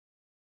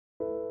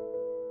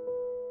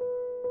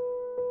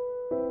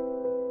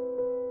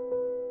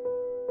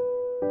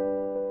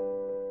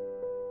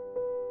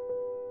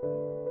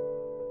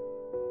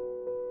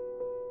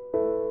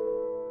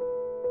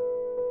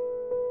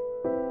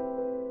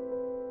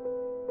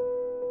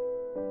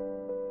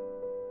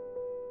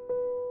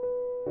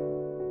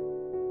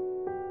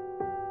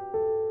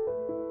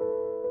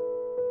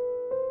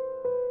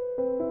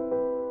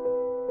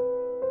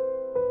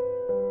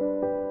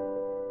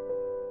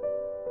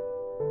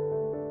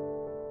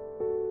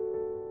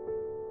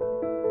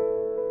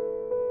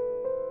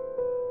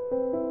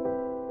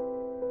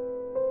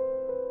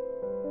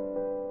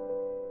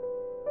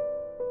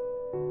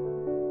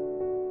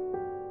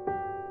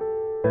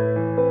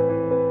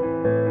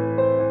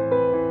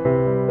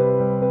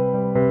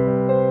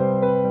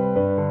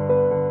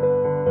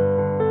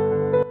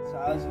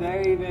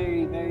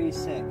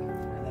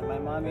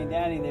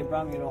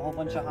brought me to a whole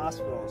bunch of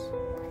hospitals.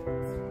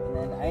 And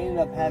then I ended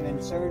up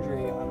having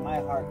surgery on my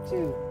heart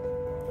too.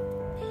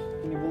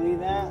 Can you believe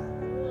that?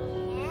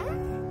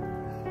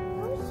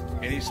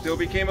 And he still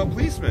became a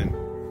policeman.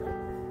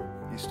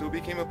 He still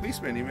became a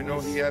policeman, even though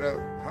he had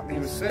he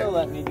was sick. Still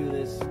let me do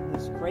this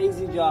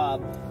crazy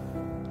job.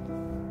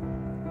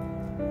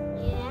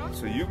 Yeah.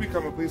 So you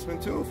become a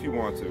policeman too if you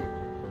want to.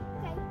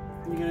 Okay.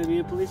 You gonna be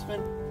a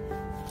policeman?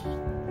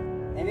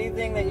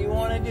 Anything that you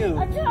want to do,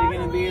 you're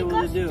gonna be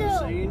able to do.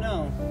 So you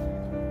know.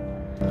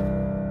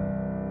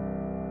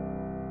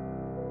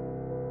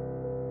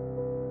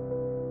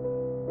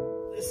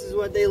 This is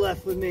what they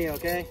left with me,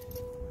 okay?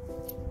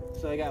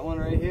 So I got one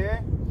right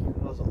here.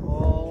 It goes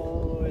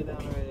all the way down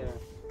right there.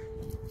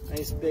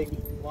 Nice big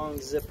long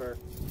zipper.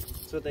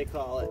 That's what they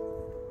call it.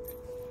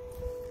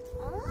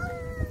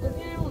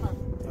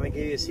 I'm gonna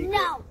give you a secret.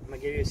 No. I'm gonna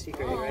give you a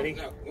secret. You ready?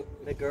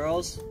 The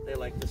girls, they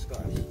like the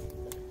scarf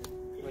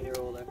when you're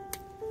older.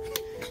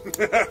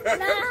 That's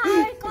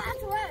how it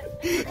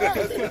works.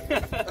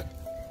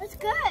 It's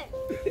good.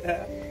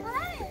 Yeah.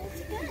 What?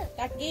 It's good.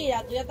 Está aquí,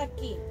 la tuya está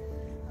aquí.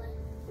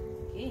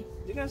 Aquí.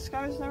 You got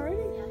scars already?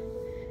 Yeah.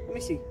 Let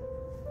me see.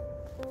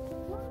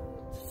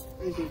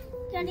 Let me see.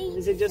 Daddy,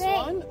 Is it just hey.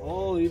 one?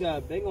 Oh, you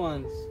got big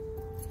ones.